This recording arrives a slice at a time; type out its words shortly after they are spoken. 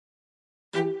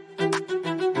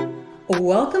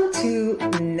Welcome to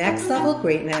Next Level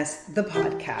Greatness, the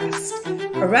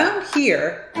podcast. Around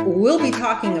here, we'll be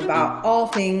talking about all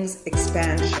things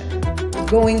expansion,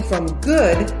 going from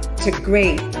good to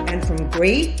great and from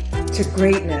great to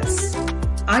greatness.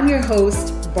 I'm your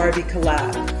host, Barbie.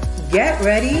 Get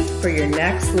ready for your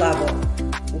next level.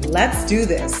 Let's do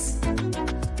this.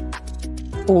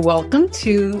 Welcome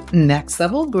to Next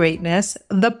Level Greatness,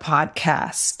 the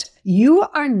podcast. You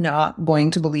are not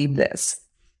going to believe this.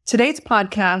 Today's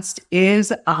podcast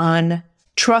is on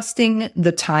trusting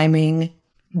the timing,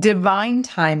 divine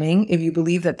timing, if you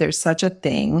believe that there's such a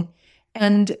thing.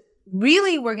 And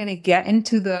really, we're going to get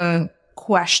into the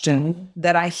question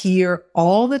that I hear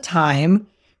all the time,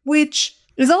 which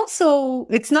is also,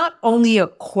 it's not only a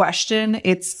question,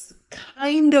 it's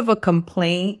kind of a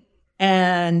complaint.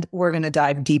 And we're going to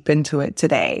dive deep into it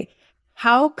today.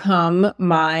 How come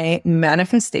my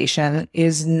manifestation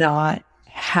is not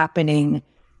happening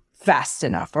fast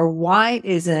enough? Or why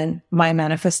isn't my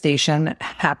manifestation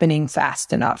happening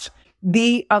fast enough?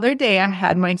 The other day, I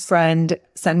had my friend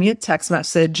send me a text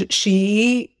message.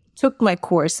 She took my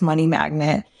course, Money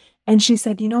Magnet, and she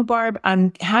said, Barb,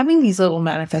 I'm having these little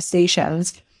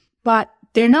manifestations, but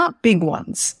they're not big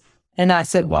ones. And I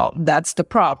said, well, that's the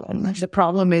problem. The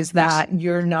problem is that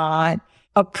you're not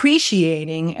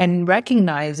appreciating and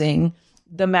recognizing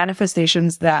the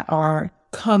manifestations that are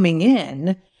coming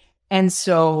in. And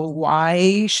so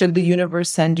why should the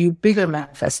universe send you bigger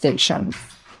manifestations?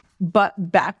 But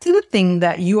back to the thing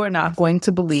that you are not going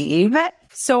to believe.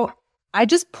 So I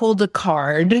just pulled a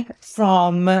card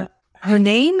from, her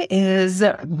name is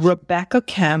Rebecca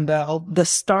Campbell, the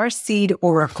Starseed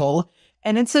Oracle.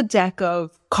 And it's a deck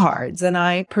of cards. And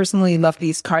I personally love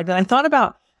these cards. And I thought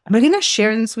about, am I going to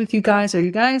share this with you guys? Are you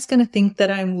guys going to think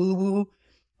that I'm woo-woo?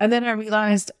 And then I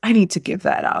realized I need to give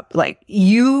that up. Like,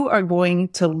 you are going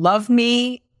to love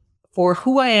me for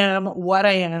who I am, what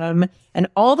I am, and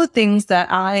all the things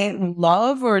that I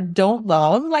love or don't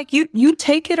love. Like, you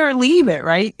take it or leave it,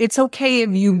 right? It's okay if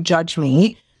you judge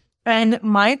me. And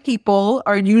my people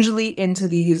are usually into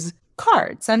these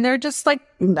cards, and they're just like,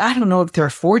 I don't know if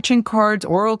they're fortune cards,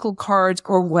 oracle cards,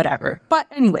 or whatever. But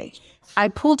anyway, I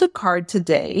pulled a card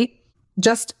today,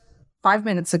 just 5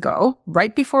 minutes ago,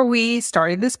 right before we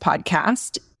started this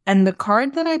podcast. And the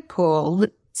card that I pulled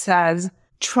says,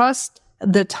 trust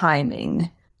the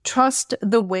timing, trust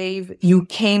the wave you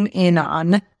came in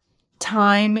on.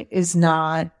 Time is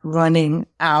not running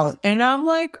out. And I'm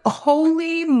like,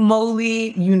 holy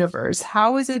moly, universe.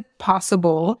 How is it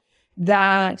possible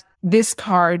that this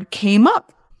card came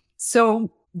up? So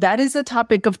that is the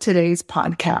topic of today's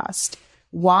podcast.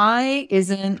 Why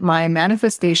isn't my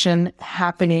manifestation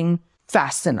happening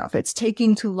fast enough? It's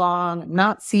taking too long. I'm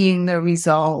not seeing the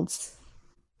results.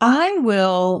 I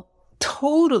will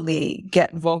totally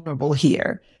get vulnerable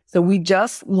here. So we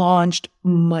just launched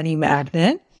Money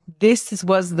Magnet. This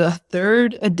was the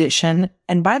 3rd edition.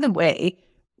 And by the way,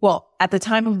 well, at the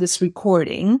time of this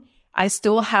recording, I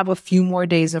still have a few more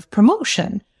days of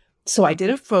promotion. So I did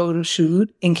a photo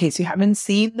shoot. In case you haven't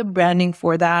seen the branding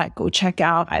for that, go check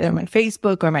out either my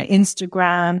Facebook or my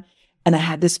Instagram. And I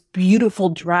had this beautiful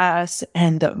dress,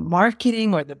 and the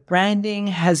marketing or the branding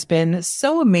has been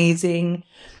so amazing.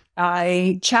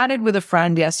 I chatted with a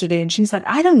friend yesterday, and she's like,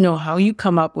 I don't know how you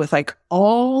come up with like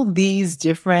all these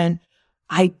different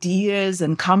ideas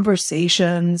and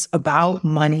conversations about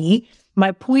money.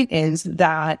 My point is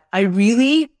that I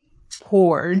really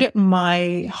poured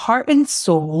my heart and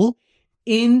soul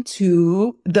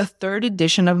into the 3rd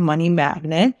edition of Money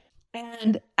Magnet.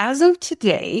 And as of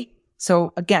today,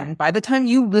 so again, by the time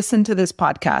you listen to this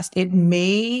podcast, it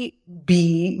may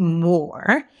be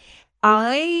more.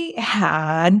 I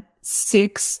had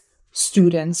 6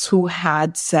 students who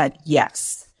had said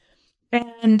yes.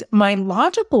 And my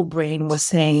logical brain was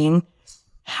saying,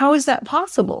 how is that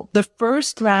possible? The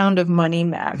first round of Money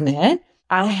Magnet,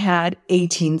 I had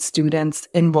 18 students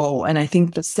enroll. And I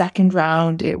think the second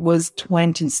round, it was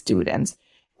 20 students.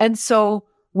 And so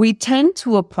we tend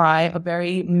to apply a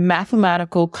very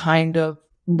mathematical kind of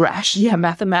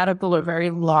mathematical or very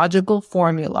logical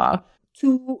formula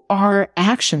to our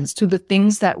actions, to the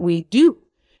things that we do.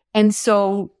 And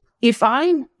so if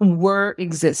I were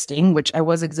existing, which I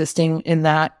was existing in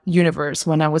that universe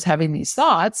when I was having these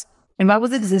thoughts, if I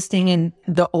was existing in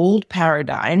the old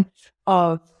paradigm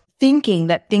of thinking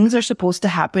that things are supposed to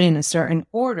happen in a certain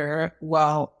order,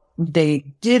 well, they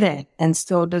didn't. And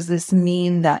so does this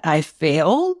mean that I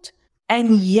failed?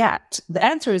 And yet the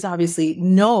answer is obviously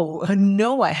no,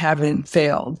 I haven't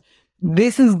failed.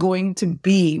 This is going to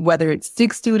be, whether it's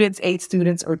 6 students, 8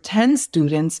 students, or 10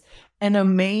 students, an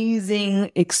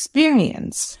amazing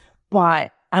experience.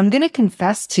 But I'm going to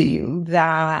confess to you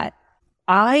that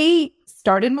I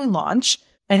started my launch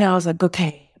and I was like,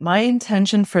 okay, my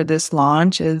intention for this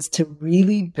launch is to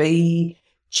really be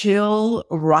chill,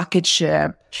 rocket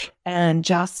ship, and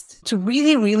just to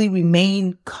really, really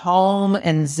remain calm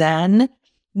and zen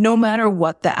no matter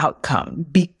what the outcome.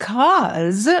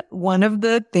 Because one of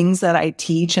the things that I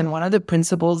teach and one of the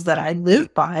principles that I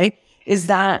live by is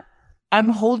that I'm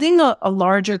holding a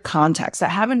larger context. I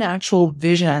have an actual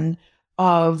vision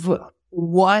of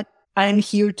what I'm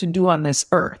here to do on this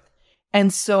earth.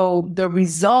 And so the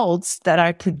results that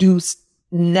I produce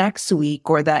next week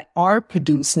or that are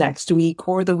produced next week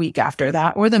or the week after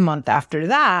that or the month after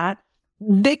that,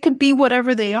 they could be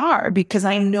whatever they are because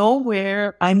I know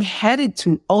where I'm headed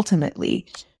to ultimately.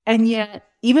 And yet,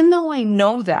 even though I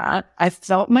know that, I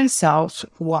felt myself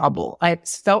wobble. I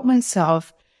felt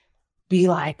myself be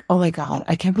like, oh my God,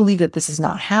 I can't believe that this is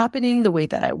not happening the way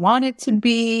that I want it to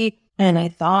be. And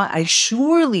I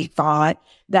surely thought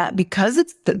that because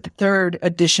it's the third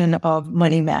edition of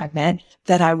Money Magnet,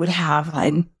 that I would have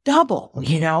like double,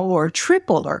 or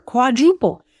triple or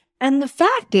quadruple. And the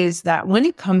fact is that when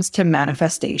it comes to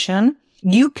manifestation,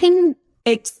 you can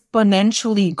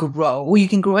exponentially grow. You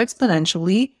can grow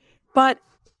exponentially, but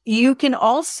you can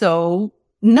also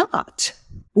not.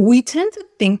 We tend to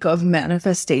think of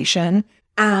manifestation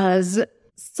as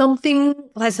something,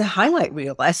 as a highlight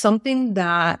reel, as something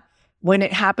that when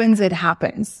it happens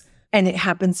and it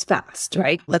happens fast,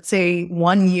 right? Let's say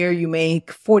 1 year you make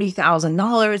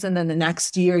 $40,000 and then the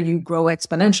next year you grow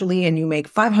exponentially and you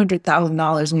make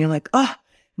 $500,000 and you're like, oh,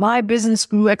 my business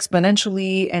grew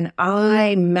exponentially and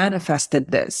I manifested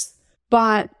this.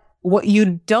 But what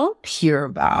you don't hear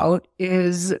about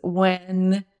is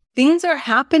when things are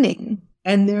happening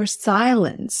and there's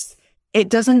silence. It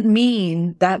doesn't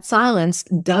mean that silence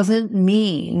doesn't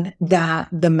mean that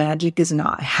the magic is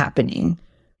not happening.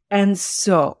 And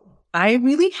so I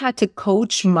really had to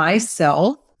coach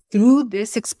myself through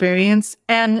this experience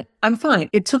and I'm fine.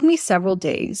 It took me several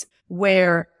days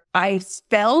where I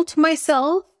felt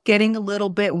myself getting a little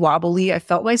bit wobbly. I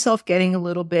felt myself getting a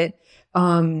little bit,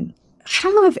 I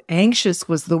don't know if anxious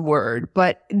was the word,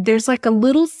 but there's like a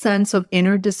little sense of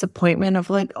inner disappointment of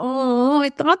like, oh, I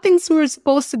thought things were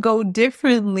supposed to go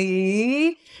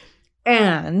differently.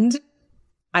 And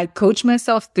I coached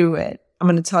myself through it. I'm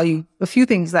going to tell you a few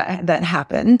things that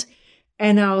happened.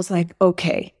 And I was like,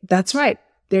 okay, that's right.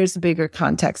 There's a bigger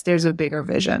context. There's a bigger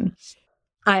vision.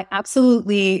 I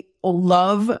absolutely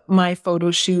love my photo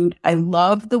shoot. I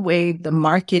love the way the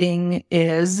marketing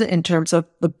is in terms of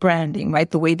the branding, right?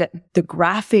 The way that the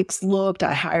graphics looked.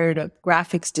 I hired a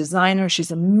graphics designer.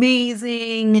 She's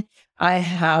amazing. I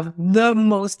have the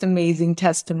most amazing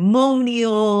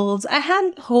testimonials. I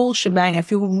had the whole shebang. I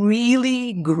feel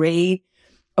really great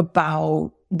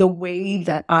about the way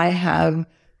that I have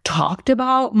talked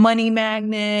about Money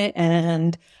Magnet,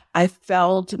 and I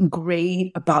felt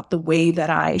great about the way that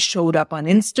I showed up on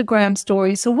Instagram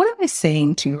stories. So what am I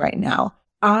saying to you right now?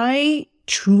 I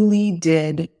truly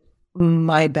did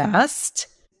my best.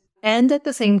 And at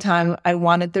the same time, I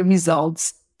wanted the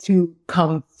results to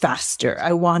come faster.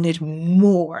 I wanted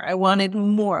more,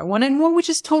 which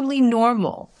is totally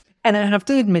normal. And I have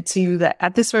to admit to you that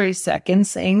at this very second,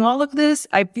 saying all of this,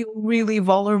 I feel really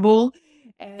vulnerable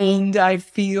and I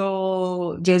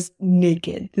feel just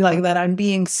naked, like that I'm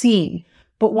being seen.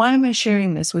 But why am I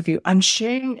sharing this with you? I'm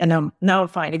sharing, and I'm now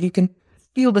fine. If you can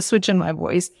feel the switch in my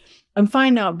voice, I'm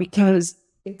fine now because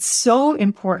it's so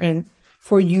important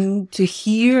for you to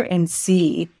hear and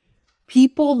see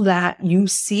people that you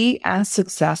see as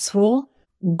successful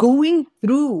going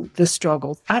through the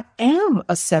struggles. I am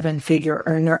a 7-figure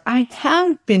earner. I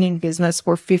have been in business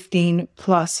for 15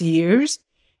 plus years,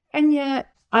 and yet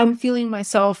I'm feeling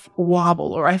myself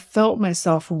wobble, or I felt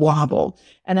myself wobble.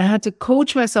 And I had to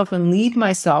coach myself and lead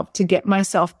myself to get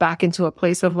myself back into a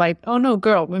place of like, oh no,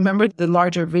 girl, remember the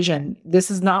larger vision.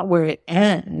 This is not where it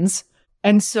ends.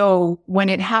 And so when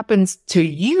it happens to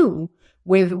you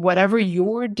with whatever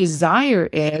your desire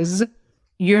is,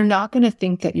 you're not going to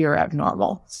think that you're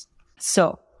abnormal.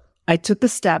 So I took a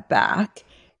step back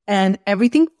and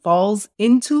everything falls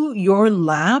into your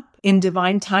lap in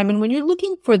divine time. And when you're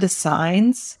looking for the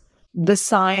signs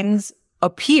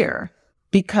appear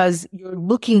because you're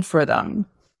looking for them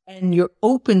and you're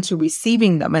open to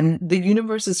receiving them. And the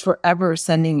universe is forever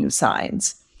sending you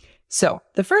signs. So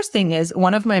the first thing is,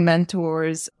 one of my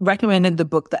mentors recommended the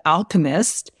book, The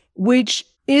Alchemist, which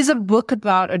is a book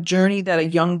about a journey that a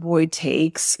young boy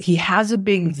takes. He has a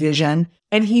big vision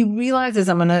and he realizes,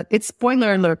 it's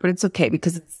spoiler alert, but it's okay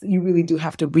because you really do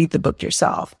have to read the book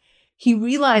yourself. He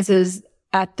realizes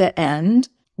at the end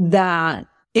that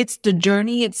it's the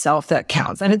journey itself that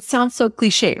counts. And it sounds so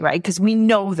cliche, right? Because we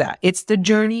know that it's the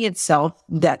journey itself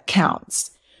that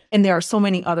counts. And there are so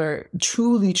many other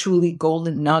truly, truly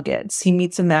golden nuggets. He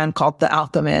meets a man called the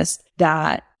alchemist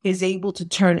that is able to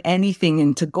turn anything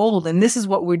into gold. And this is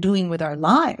what we're doing with our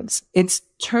lives. It's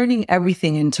turning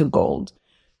everything into gold.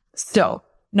 So,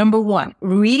 number one,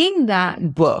 reading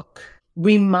that book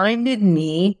reminded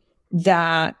me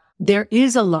that there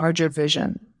is a larger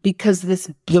vision, because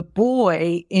the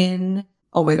boy in,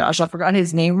 oh my gosh, I forgot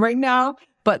his name right now,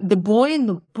 but the boy in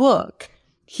the book,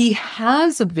 he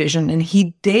has a vision and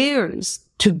he dares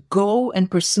to go and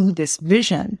pursue this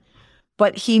vision.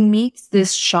 But he meets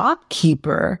this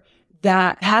shopkeeper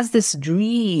that has this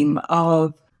dream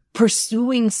of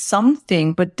pursuing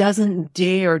something, but doesn't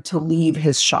dare to leave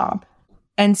his shop.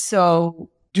 And so,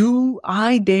 do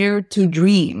I dare to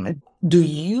dream? Do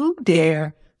you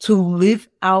dare to live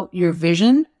out your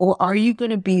vision? Or are you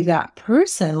going to be that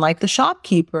person like the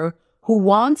shopkeeper who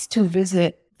wants to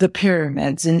visit the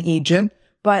pyramids in Egypt,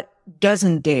 but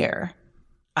doesn't dare?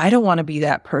 I don't want to be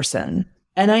that person.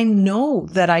 And I know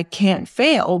that I can't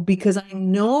fail because I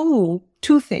know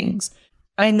two things.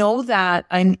 I know that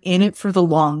I'm in it for the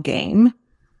long game.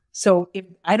 So if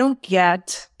I don't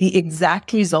get the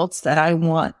exact results that I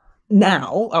want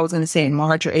now, I was going to say in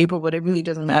March or April, but it really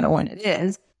doesn't matter when it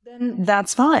is, then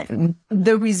that's fine.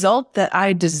 The result that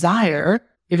I desire,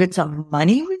 if it's a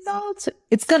money result,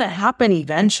 it's going to happen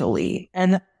eventually.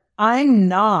 And I'm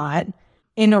not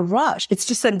in a rush. It's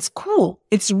just that it's cool.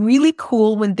 It's really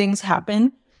cool when things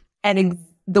happen and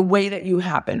the way that you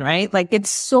happen, right? Like, it's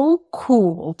so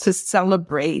cool to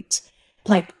celebrate.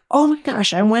 Like, oh my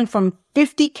gosh, I went from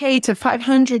 50K to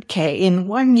 500K in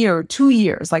 1 year or 2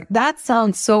 years. Like, that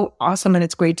sounds so awesome and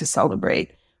it's great to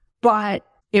celebrate. But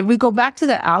if we go back to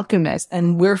the alchemist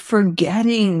and we're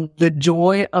forgetting the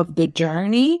joy of the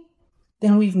journey,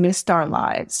 then we've missed our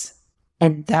lives.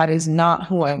 And that is not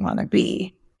who I want to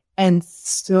be. And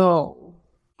so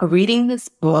reading this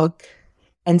book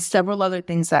and several other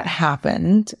things that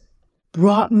happened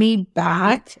brought me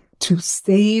back to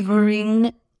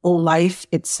savoring life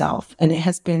itself. And it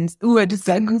has been, I just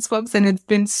got goosebumps, and it's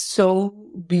been so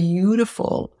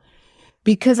beautiful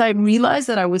because I realized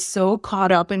that I was so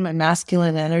caught up in my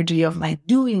masculine energy of like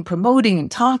doing, promoting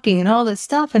and talking and all this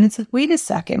stuff. And it's like, wait a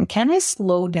second, can I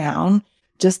slow down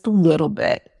just a little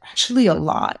bit? Actually, a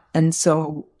lot. And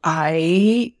so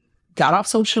I got off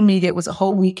social media. It was a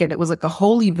whole weekend. It was like a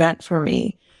whole event for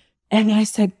me. And I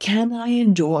said, can I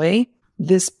enjoy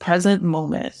this present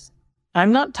moment?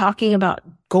 I'm not talking about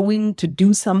going to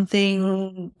do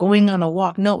something, going on a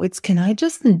walk. No, it's, can I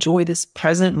just enjoy this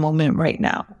present moment right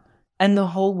now? And the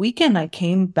whole weekend I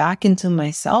came back into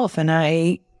myself and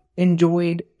I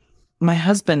enjoyed my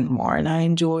husband more and I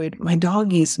enjoyed my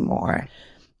doggies more.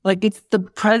 Like, it's the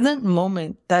present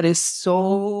moment that is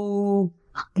so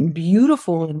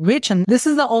beautiful and rich. And this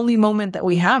is the only moment that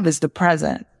we have, is the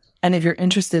present. And if you're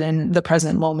interested in the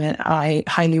present moment, I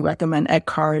highly recommend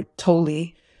Eckhart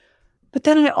Tolle. But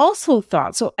then I also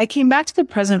thought, so I came back to the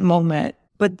present moment,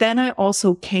 but then I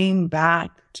also came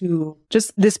back to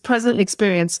just this present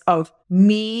experience of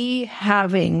me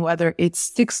having, whether it's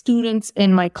 6 students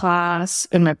in my class,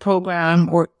 in my program,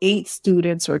 or 8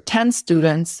 students or 10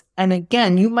 students. And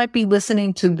again, you might be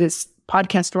listening to this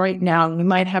podcast right now, and we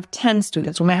might have 10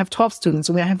 students, we might have 12 students,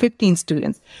 we might have 15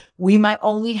 students. We might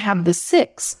only have the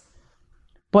 6.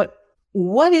 But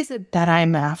what is it that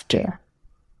I'm after?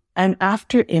 I'm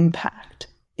after impact.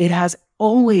 It has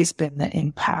always been the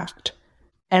impact.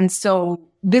 And so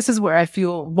this is where I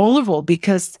feel vulnerable,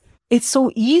 because it's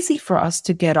so easy for us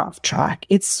to get off track.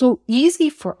 It's so easy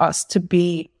for us to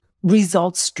be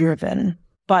results driven.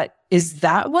 But is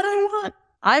that what I want?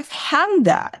 I've had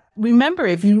that. Remember,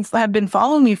 if you have been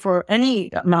following me for any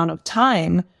amount of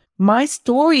time, my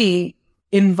story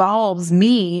involves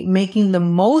me making the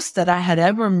most that I had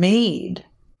ever made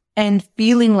and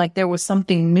feeling like there was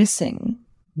something missing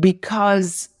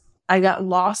because I got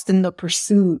lost in the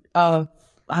pursuit of,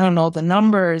 I don't know, the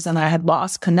numbers, and I had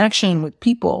lost connection with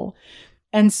people.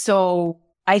 And so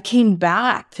I came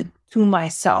back to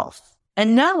myself.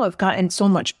 And now I've gotten so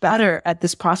much better at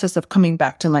this process of coming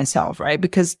back to myself, right?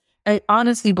 Because I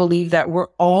honestly believe that we're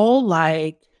all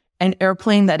like an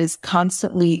airplane that is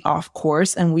constantly off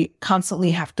course, and we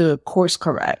constantly have to course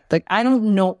correct. Like, I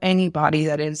don't know anybody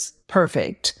that is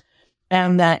perfect,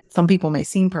 and that some people may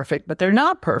seem perfect, but they're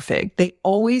not perfect. They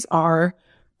always are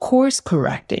course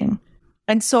correcting.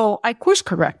 And so I course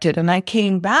corrected and I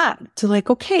came back to like,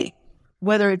 okay,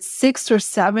 whether it's 6 or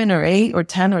 7 or 8 or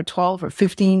 10 or 12 or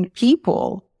 15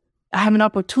 people, I have an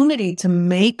opportunity to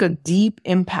make a deep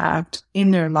impact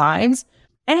in their lives.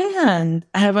 And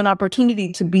I have an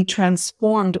opportunity to be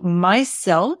transformed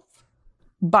myself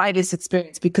by this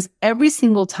experience, because every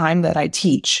single time that I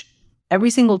teach,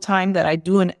 every single time that I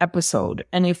do an episode,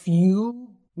 and if you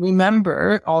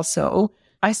remember also,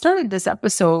 I started this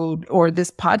episode or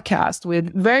this podcast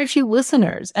with very few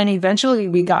listeners, and eventually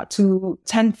we got to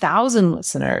 10,000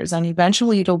 listeners, and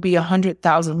eventually it'll be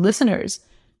 100,000 listeners.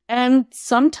 And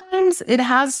sometimes it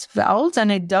has felt,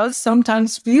 and it does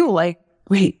sometimes feel like,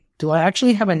 wait, do I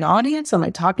actually have an audience? Am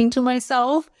I talking to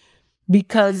myself?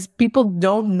 Because people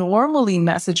don't normally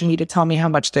message me to tell me how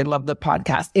much they love the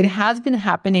podcast. It has been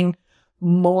happening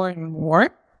more and more,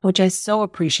 which I so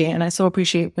appreciate. And I so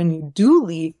appreciate when you do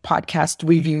leave podcast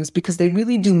reviews, because they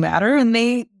really do matter. And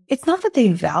it's not that they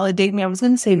validate me. I was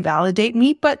going to say validate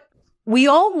me, but we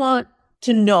all want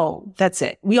to know. That's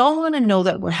it. We all want to know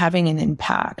that we're having an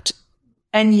impact.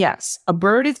 And yes, a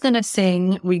bird is going to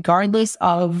sing regardless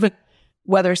of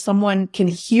whether someone can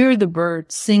hear the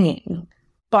bird singing.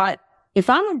 But if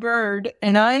I'm a bird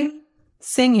and I'm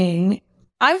singing,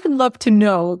 I would love to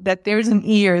know that there's an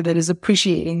ear that is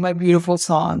appreciating my beautiful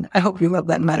song. I hope you love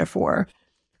that metaphor.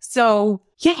 So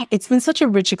yeah, it's been such a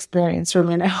rich experience for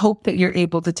me, and I hope that you're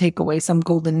able to take away some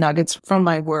golden nuggets from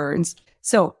my words.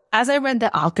 So as I read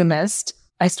The Alchemist,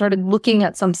 I started looking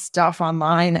at some stuff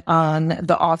online on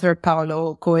the author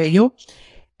Paulo Coelho,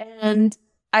 and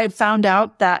I found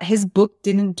out that his book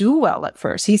didn't do well at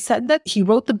first. He said that he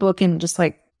wrote the book in just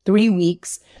like 3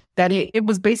 weeks, that it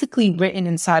was basically written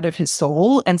inside of his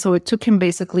soul. And so it took him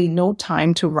basically no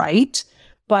time to write,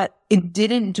 but it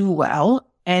didn't do well.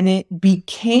 And it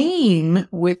became,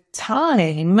 with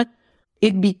time,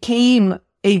 it became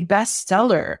a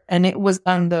bestseller. And it was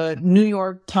on the New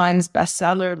York Times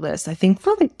bestseller list, I think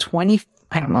for like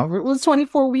I don't know, it was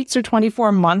 24 weeks or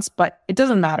 24 months, but it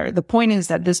doesn't matter. The point is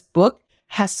that this book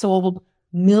has sold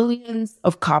millions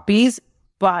of copies,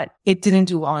 but it didn't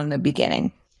do well in the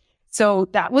beginning. So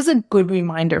that was a good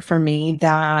reminder for me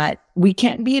that we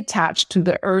can't be attached to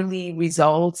the early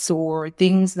results or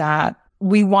things that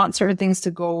we want certain things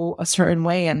to go a certain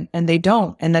way, and they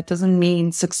don't. And that doesn't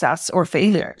mean success or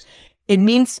failure. It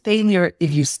means failure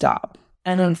if you stop.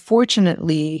 And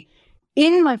unfortunately,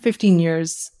 in my 15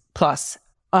 years plus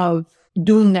of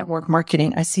doing network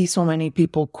marketing, I see so many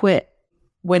people quit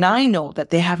when I know that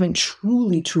they haven't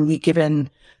truly given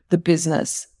the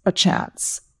business a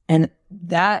chance. And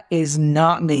that is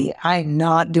not me. I'm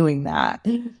not doing that.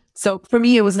 So for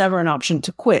me, it was never an option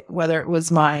to quit, whether it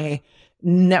was my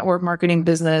network marketing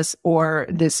business or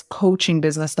this coaching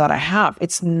business that I have.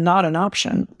 It's not an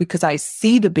option because I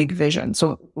see the big vision.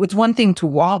 So it's one thing to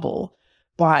wobble,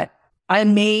 but I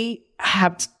may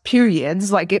have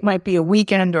periods, like it might be a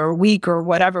weekend or a week or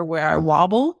whatever, where I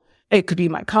wobble. It could be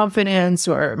my confidence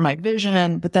or my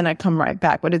vision, but then I come right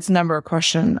back. But it's never a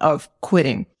question of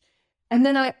quitting. And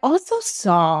then I also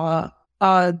saw,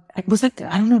 it was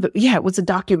a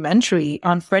documentary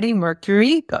on Freddie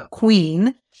Mercury,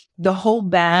 Queen, the whole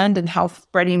band, and how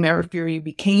Freddie Mercury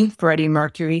became Freddie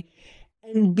Mercury.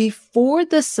 And before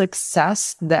the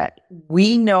success that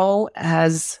we know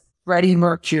as Freddie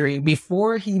Mercury,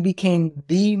 before he became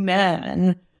the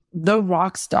man, the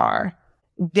rock star,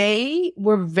 they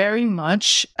were very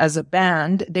much, as a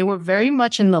band, they were very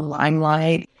much in the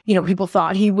limelight. You know, people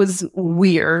thought he was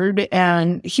weird,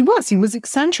 and he was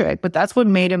eccentric, but that's what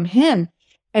made him him.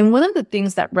 And one of the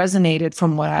things that resonated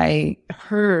from what I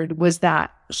heard was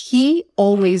that he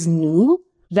always knew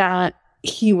that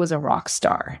he was a rock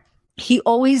star. He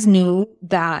always knew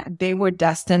that they were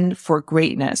destined for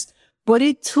greatness, but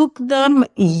it took them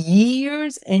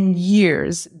years and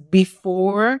years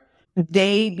before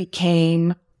they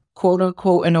became, quote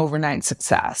unquote, an overnight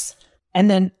success. And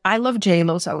then I love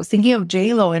J-Lo. So I was thinking of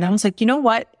J-Lo, and I was like, you know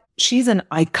what? She's an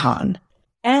icon.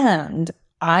 And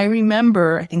I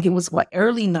remember, I think it was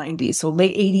early 90s, so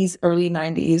late 80s, early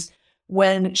 90s,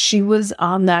 when she was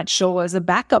on that show as a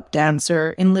backup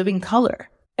dancer in Living Color.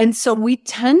 And so we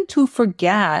tend to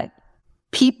forget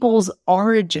people's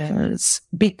origins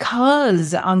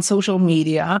because on social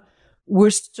media, we're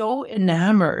so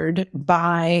enamored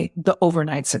by the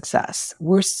overnight success.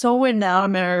 We're so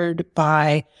enamored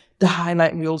by the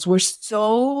highlight reels. We're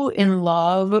so in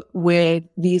love with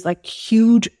these like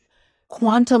huge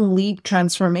quantum leap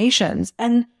transformations.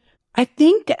 And I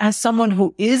think as someone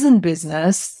who is in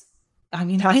business, I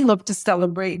mean, I love to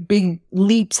celebrate big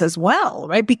leaps as well,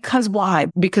 right? Because why?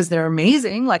 Because they're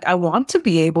amazing. Like, I want to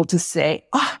be able to say,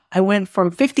 I went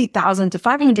from 50,000 to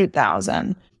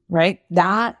 500,000, right?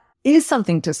 That is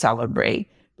something to celebrate.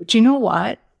 But you know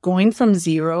what? Going from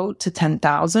 $0 to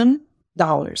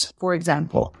 $10,000, for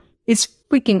example, is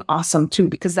freaking awesome too,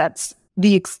 because that's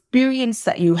the experience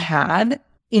that you had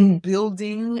in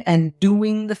building and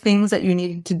doing the things that you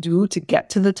needed to do to get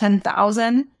to the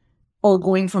 10,000, or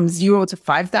going from 0 to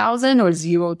 5,000 or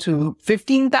 0 to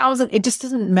 15,000. It just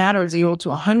doesn't matter, 0 to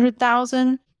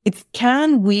 100,000. It's,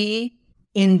 can we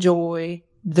enjoy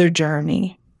the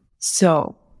journey?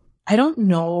 So I don't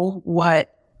know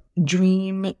what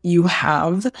dream you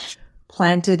have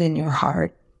planted in your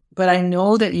heart, but I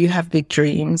know that you have big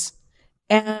dreams.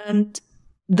 And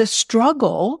the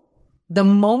struggle, the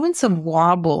moments of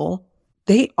wobble,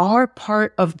 they are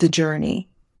part of the journey.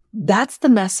 That's the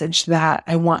message that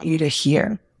I want you to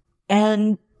hear.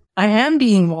 And I am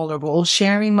being vulnerable,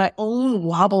 sharing my own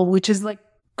wobble, which is like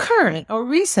current or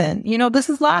recent. This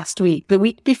is last week, the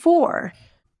week before.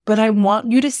 But I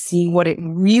want you to see what it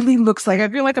really looks like. I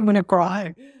feel like I'm going to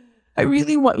cry. I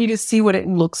really want you to see what it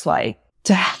looks like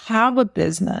to have a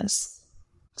business.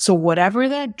 So whatever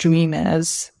that dream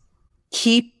is,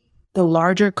 keep the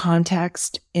larger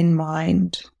context in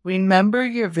mind. Remember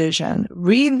your vision.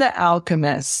 Read The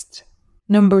Alchemist.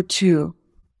 Number 2,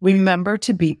 remember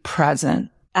to be present.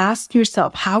 Ask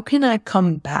yourself, how can I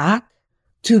come back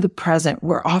to the present?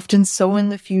 We're often so in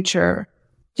the future,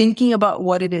 thinking about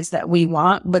what it is that we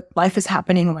want, but life is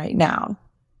happening right now.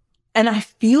 And I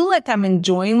feel like I'm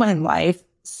enjoying my life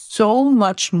so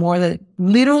much more that it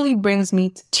literally brings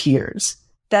me to tears,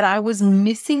 that I was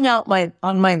missing out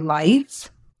on my life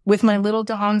with my little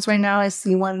dogs right now. I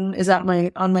see one is at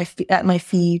my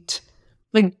feet.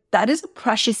 Like, that is a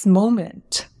precious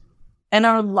moment. And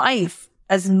our life,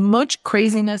 as much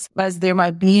craziness as there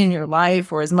might be in your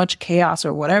life, or as much chaos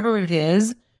or whatever it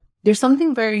is, there's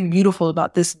something very beautiful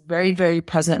about this very, very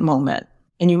present moment.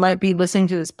 And you might be listening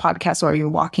to this podcast while you're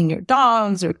walking your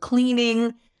dogs or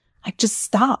cleaning. Like, just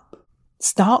stop.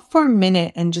 Stop for a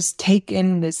minute and just take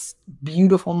in this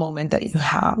beautiful moment that you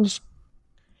have.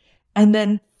 And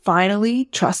then finally,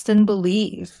 trust and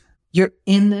believe. You're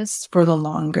in this for the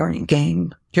longer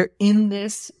game. You're in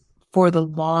this for the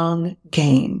long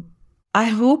game. I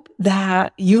hope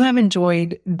that you have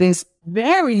enjoyed this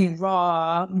very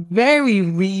raw, very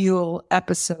real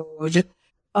episode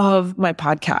of my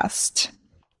podcast.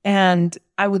 And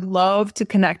I would love to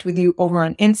connect with you over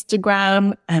on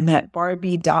Instagram. I'm at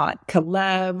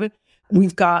barbie.collab.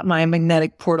 We've got my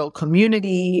magnetic portal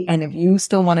community. And if you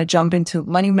still want to jump into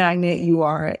Money Magnet, you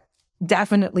are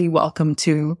definitely welcome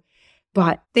to.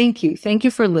 But thank you. Thank you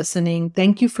for listening.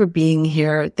 Thank you for being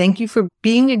here. Thank you for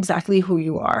being exactly who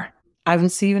you are. I will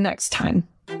see you next time.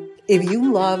 If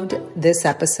you loved this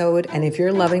episode and if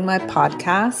you're loving my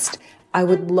podcast, I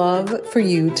would love for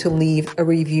you to leave a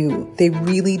review. They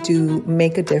really do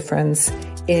make a difference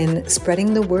in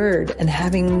spreading the word and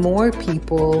having more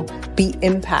people be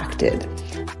impacted.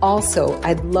 Also,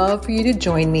 I'd love for you to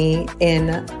join me in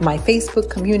my Facebook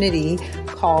community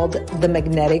called The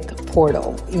Magnetic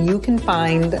Portal. You can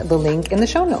find the link in the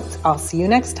show notes. I'll see you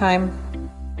next time.